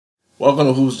Welcome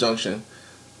to Hoops Junction.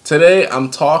 Today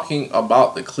I'm talking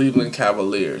about the Cleveland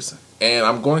Cavaliers, and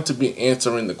I'm going to be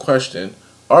answering the question,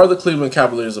 are the Cleveland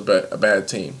Cavaliers a bad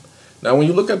team? Now when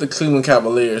you look at the Cleveland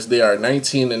Cavaliers, they are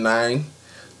 19-9,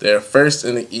 they're first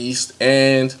in the East,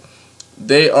 and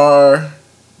they are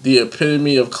the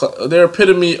epitome of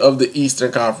the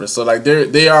Eastern Conference. So like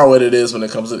they are what it is when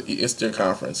it comes to the Eastern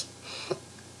Conference.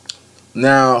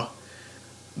 Now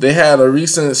they had a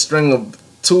recent string of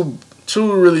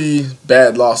two really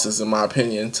bad losses, in my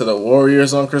opinion, to the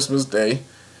Warriors on Christmas Day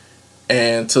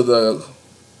and to the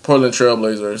Portland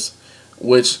Trailblazers,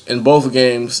 which in both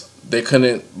games they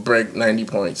couldn't break 90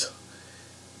 points.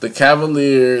 The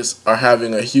Cavaliers are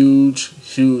having a huge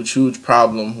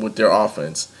problem with their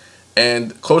offense.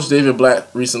 And Coach David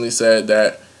Vlad recently said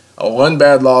that one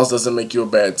bad loss doesn't make you a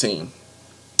bad team.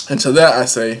 And to that I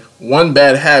say, one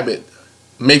bad habit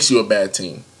makes you a bad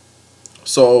team.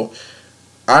 So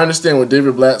I understand where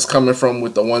David Blad's coming from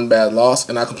with the one bad loss,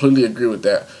 and I completely agree with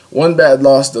that. One bad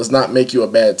loss does not make you a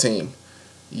bad team.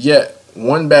 Yet,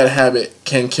 one bad habit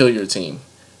can kill your team.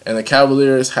 And the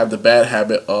Cavaliers have the bad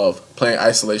habit of playing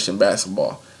isolation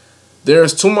basketball. There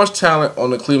is too much talent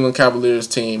on the Cleveland Cavaliers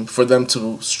team for them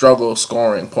to struggle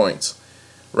scoring points.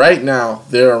 Right now,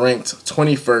 they are ranked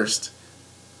 21st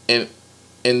in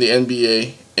the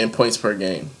NBA in points per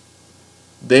game.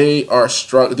 They are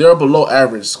below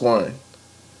average scoring.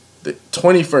 The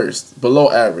 21st,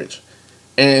 below average.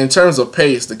 And in terms of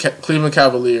pace, the Cleveland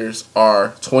Cavaliers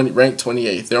are ranked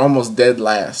 28th. They're almost dead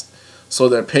last. So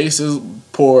their pace is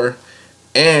poor,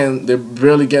 and they're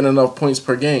barely getting enough points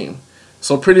per game.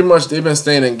 So pretty much they've been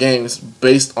staying in games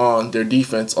based on their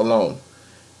defense alone.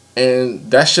 And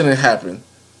that shouldn't happen.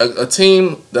 A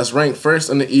team that's ranked first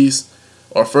in the East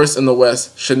or first in the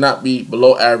West should not be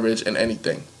below average in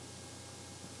anything.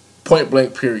 Point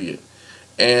blank, period.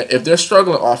 And if they're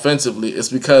struggling offensively, it's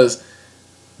because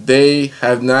they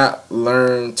have not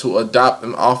learned to adopt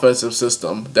an offensive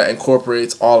system that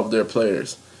incorporates all of their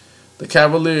players. The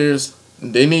Cavaliers,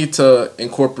 they need to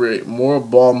incorporate more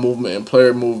ball movement and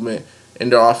player movement in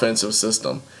their offensive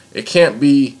system. It can't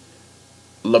be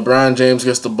LeBron James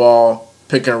gets the ball,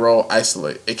 pick and roll,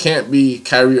 isolate. It can't be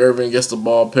Kyrie Irving gets the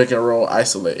ball, pick and roll,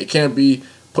 isolate. It can't be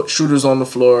put shooters on the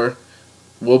floor.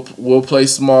 We'll play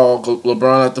small,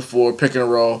 LeBron at the 4, pick and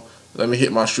roll, let me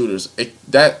hit my shooters.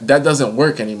 That doesn't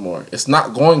work anymore. It's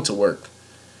not going to work.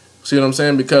 See what I'm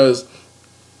saying? Because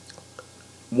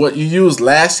what you used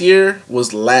last year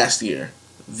was last year.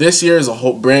 This year is a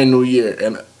whole brand new year.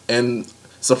 And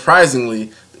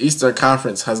surprisingly, the Eastern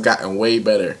Conference has gotten way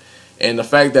better. And the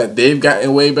fact that they've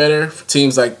gotten way better,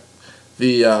 teams like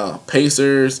the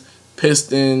Pacers,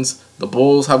 Pistons, the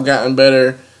Bulls have gotten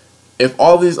better. If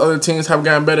all these other teams have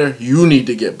gotten better, you need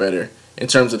to get better in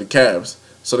terms of the Cavs.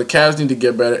 So the Cavs need to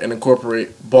get better and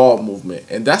incorporate ball movement.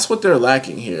 And that's what they're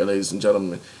lacking here, ladies and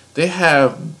gentlemen. They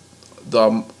have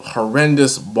the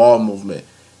horrendous ball movement.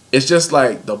 It's just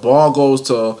like the ball goes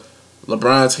to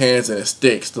LeBron's hands and it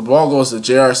sticks. The ball goes to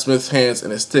J.R. Smith's hands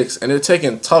and it sticks. And they're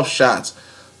taking tough shots,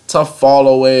 tough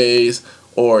fall-aways,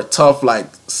 or tough, like,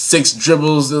 6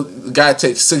 dribbles. The guy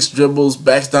takes 6 dribbles,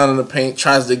 backs down in the paint,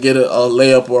 tries to get a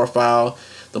layup or a foul.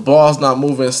 The ball's not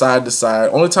moving side to side.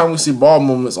 Only time we see ball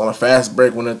movements on a fast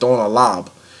break when they're throwing a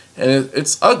lob. And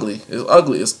it's ugly. It's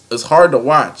ugly. It's hard to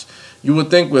watch. You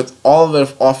would think with all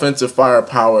the offensive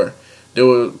firepower, they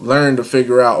would learn to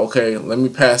figure out, okay, let me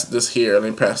pass this here, let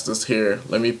me pass this here,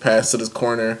 let me pass to this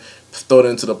corner, throw it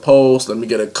into the post, let me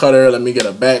get a cutter, let me get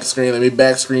a back screen, let me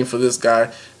back screen for this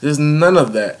guy. There's none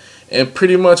of that. And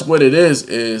pretty much what it is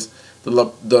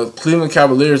the Cleveland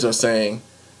Cavaliers are saying,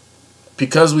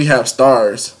 because we have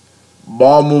stars,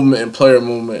 ball movement and player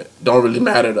movement don't really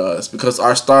matter to us because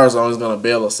our stars are always going to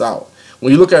bail us out.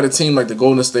 When you look at a team like the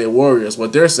Golden State Warriors,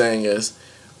 what they're saying is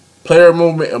player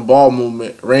movement and ball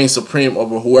movement reign supreme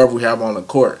over whoever we have on the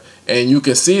court. And you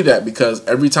can see that because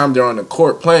every time they're on the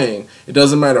court playing, it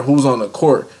doesn't matter who's on the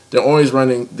court. They're always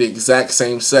running the exact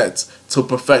same sets to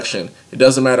perfection. It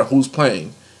doesn't matter who's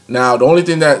playing. Now, the only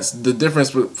thing that's the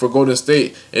difference for Golden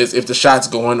State is if the shots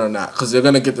go in or not, because they're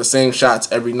going to get the same shots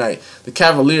every night. The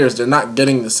Cavaliers, they're not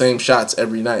getting the same shots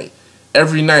every night.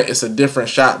 Every night it's a different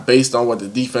shot based on what the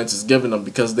defense is giving them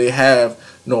because they have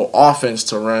no offense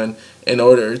to run in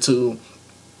order to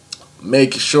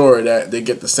make sure that they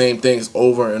get the same things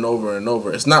over and over and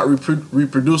over. It's not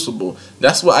reproducible.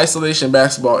 That's what isolation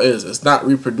basketball is. It's not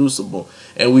reproducible.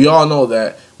 And we all know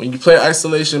that when you play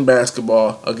isolation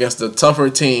basketball against the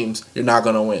tougher teams, you're not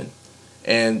going to win.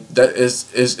 And that is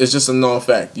just a known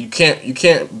fact. You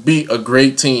can't beat a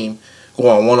great team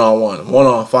going one-on-1,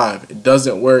 1-on-5. It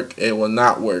doesn't work. It will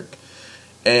not work.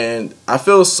 And I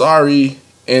feel sorry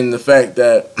in the fact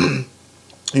that,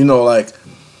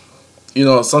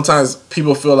 sometimes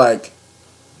people feel like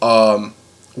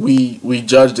we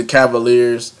judge the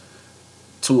Cavaliers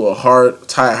to a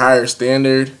higher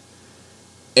standard.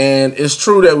 And it's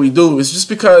true that we do. It's just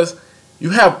because you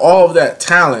have all of that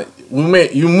talent.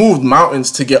 You moved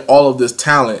mountains to get all of this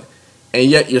talent, and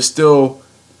yet you're still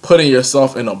putting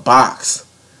yourself in a box.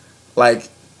 Like,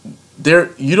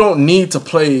 you don't need to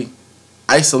play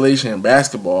isolation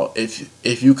basketball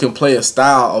if you can play a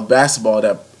style of basketball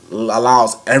that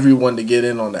allows everyone to get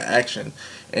in on the action.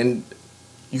 And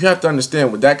you have to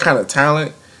understand, with that kind of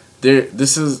talent,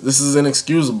 this is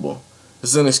inexcusable.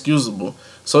 This is inexcusable.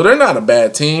 So they're not a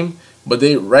bad team, but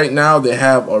right now they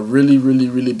have a really, really,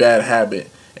 really bad habit.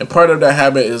 And part of that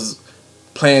habit is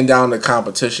playing down the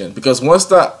competition. Because once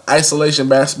the isolation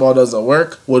basketball doesn't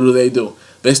work, what do?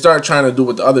 They start trying to do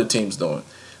what the other team's doing.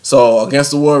 So against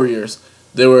the Warriors,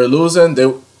 they were losing,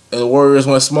 and the Warriors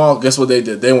went small. Guess what they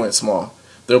did? They went small.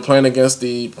 They were playing against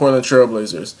the Portland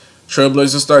Trailblazers.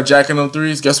 Trailblazers start jacking up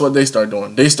threes. Guess what they start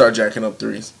doing? They start jacking up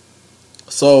threes.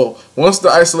 So once the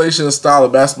isolation style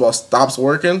of basketball stops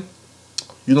working,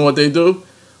 you know what they do?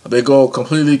 They go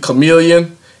completely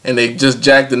chameleon, and they just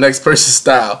jack the next person's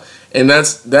style. And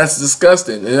that's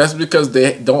disgusting. And that's because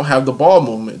they don't have the ball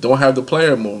movement, don't have the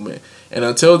player movement. And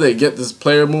until they get this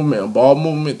player movement and ball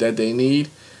movement that they need,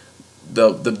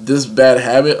 this bad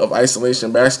habit of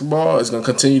isolation basketball is going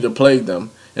to continue to plague them.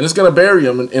 And it's going to bury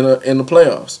them in the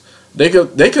playoffs.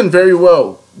 They can very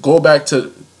well go back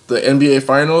to the NBA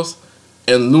Finals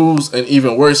and lose in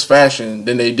even worse fashion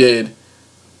than they did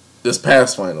this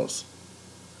past finals.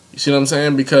 You see what I'm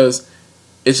saying? Because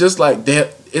it's just like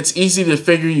it's easy to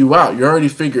figure you out. You're already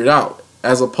figured out,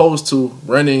 as opposed to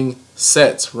running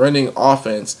sets, running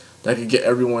offense that could get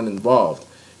everyone involved.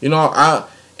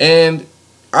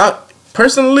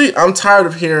 Personally, I'm tired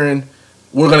of hearing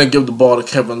we're going to give the ball to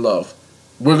Kevin Love.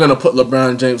 We're going to put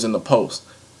LeBron James in the post.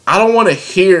 I don't want to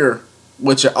hear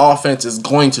what your offense is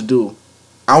going to do.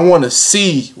 I want to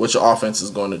see what your offense is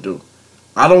going to do.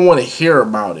 I don't want to hear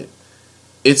about it.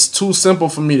 It's too simple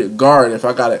for me to guard.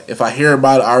 If I hear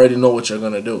about it, I already know what you're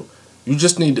going to do. You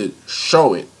just need to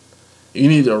show it. You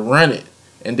need to run it.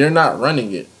 And they're not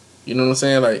running it. You know what I'm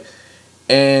saying?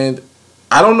 And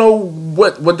I don't know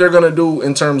what they're going to do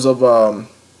in terms of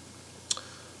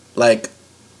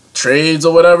trades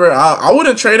or whatever. I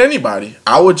wouldn't trade anybody.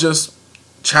 I would just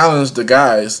challenge the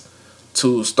guys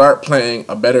to start playing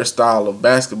a better style of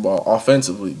basketball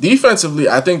offensively. Defensively,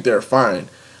 I think they're fine.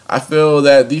 I feel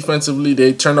that defensively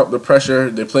they turn up the pressure.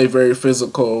 They play very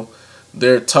physical.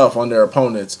 They're tough on their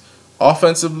opponents.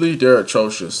 Offensively, they're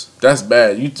atrocious. That's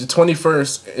bad. You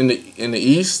 21st in the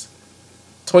East,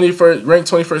 21st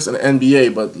ranked 21st in the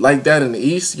NBA, but like that in the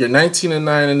East, you're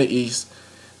 19-9 in the East.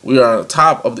 We are on the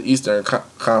top of the Eastern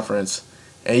Conference,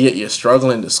 and yet you're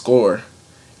struggling to score.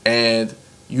 And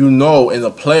in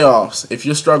the playoffs, if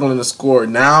you're struggling to score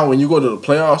now, when you go to the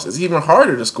playoffs, it's even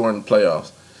harder to score in the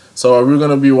playoffs. So are we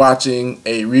going to be watching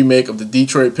a remake of the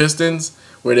Detroit Pistons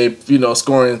where they,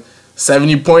 scoring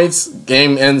 70 points,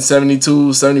 game ends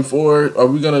 72, 74? Are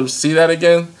we going to see that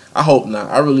again? I hope not.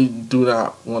 I really do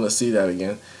not want to see that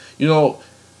again.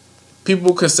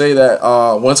 People could say that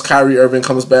once Kyrie Irving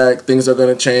comes back, things are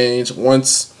going to change.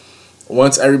 Once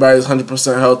everybody's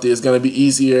 100% healthy, it's going to be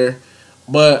easier.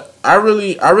 But I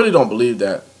really don't believe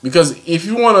that. Because if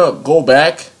you want to go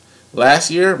back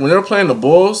last year, when they were playing the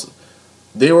Bulls,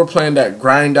 they were playing that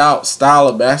grind-out style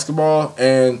of basketball.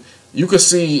 And you could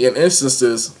see in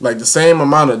instances, like the same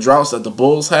amount of droughts that the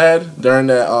Bulls had during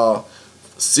that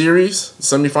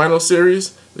semifinal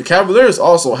series, the Cavaliers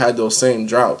also had those same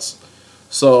droughts.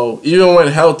 So even when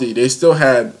healthy, they still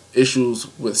had issues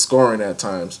with scoring at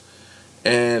times.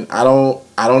 And I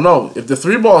don't know. If the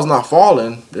three ball's not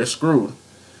falling, they're screwed.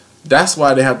 That's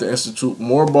why they have to institute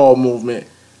more ball movement.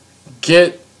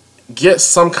 Get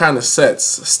some kind of sets.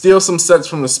 Steal some sets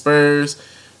from the Spurs.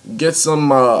 Get some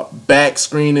back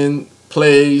screening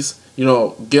plays.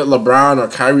 Get LeBron or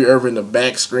Kyrie Irving the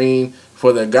back screen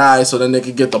for their guys so then they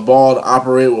can get the ball to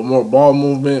operate with more ball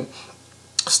movement.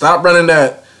 Stop running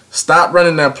that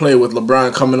play with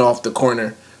LeBron coming off the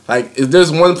corner. Like, if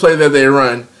there's one play that they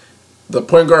run, the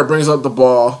point guard brings up the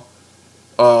ball,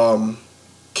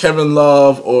 Kevin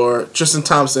Love or Tristan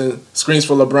Thompson screens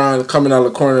for LeBron coming out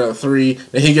of the corner of the three,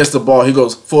 then he gets the ball, he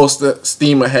goes full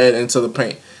steam ahead into the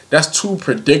paint. That's too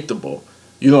predictable.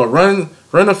 Run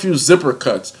a few zipper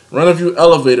cuts, run a few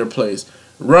elevator plays,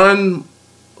 run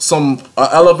some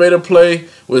elevator play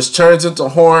which turns into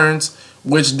horns,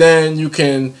 which then you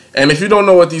can, and if you don't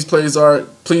know what these plays are,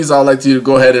 please, I'd like you to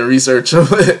go ahead and research them.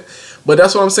 But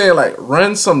that's what I'm saying,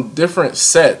 run some different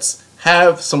sets.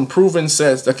 have some proven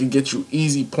sets that can get you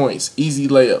easy points, easy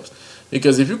layups.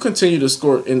 Because if you continue to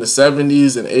score in the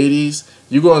 70s and 80s,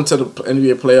 you go into the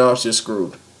NBA playoffs, you're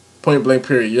screwed. Point blank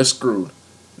period, you're screwed.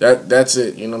 That's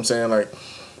it. You know what I'm saying? Like,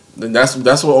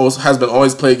 that's what has been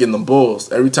always plaguing the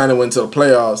Bulls. Every time they went to the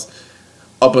playoffs,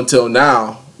 up until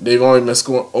now, they've only been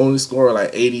scoring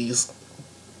like 80s,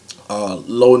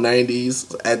 low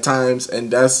 90s at times,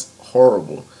 and that's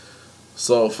horrible.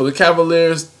 So for the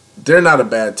Cavaliers, they're not a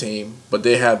bad team, but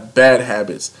they have bad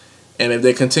habits. And if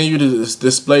they continue to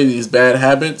display these bad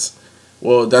habits,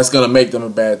 well, that's going to make them a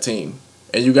bad team.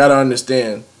 And you got to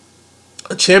understand,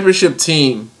 a championship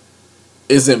team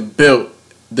isn't built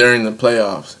during the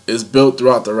playoffs. It's built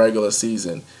throughout the regular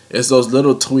season. It's those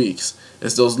little tweaks.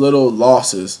 It's those little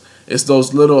losses. It's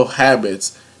those little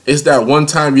habits. It's that one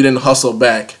time you didn't hustle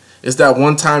back. It's that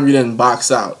one time you didn't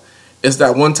box out. It's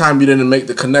that one time you didn't make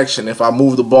the connection. If I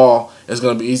move the ball, it's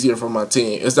going to be easier for my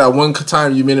team. It's that one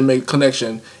time you didn't make the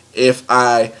connection. If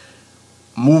I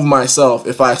move myself,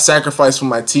 if I sacrifice for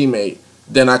my teammate,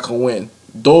 then I can win.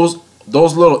 Those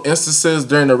little instances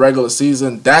during the regular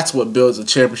season, that's what builds a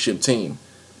championship team.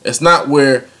 It's not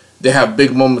where they have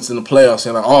big moments in the playoffs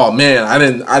and like, oh man, I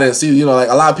didn't see, you know, like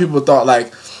a lot of people thought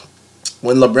like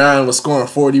when LeBron was scoring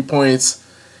 40 points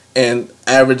and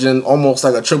averaging almost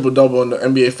like a triple-double in the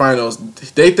NBA Finals,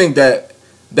 they think that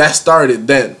started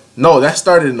then. No, that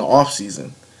started in the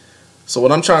offseason. So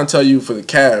what I'm trying to tell you for the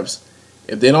Cavs,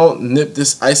 if they don't nip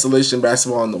this isolation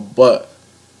basketball in the butt,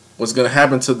 what's going to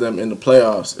happen to them in the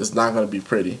playoffs is not going to be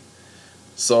pretty.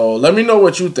 So let me know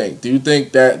what you think. Do you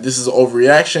think that this is an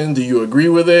overreaction? Do you agree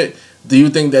with it? Do you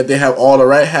think that they have all the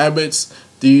right habits?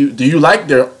 Do you like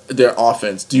their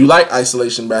offense? Do you like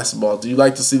isolation basketball? Do you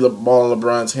like to see the ball in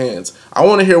LeBron's hands? I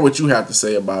want to hear what you have to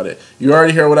say about it. You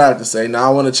already heard what I have to say.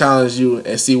 Now I want to challenge you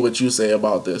and see what you say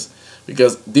about this.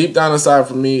 Because deep down inside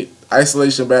for me,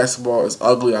 isolation basketball is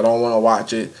ugly. I don't want to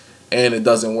watch it, and it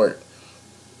doesn't work.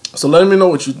 So let me know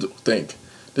what you think.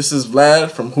 This is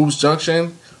Vlad from Hoops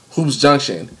Junction. Hoops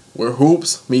Junction, where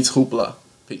hoops meets hoopla.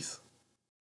 Peace.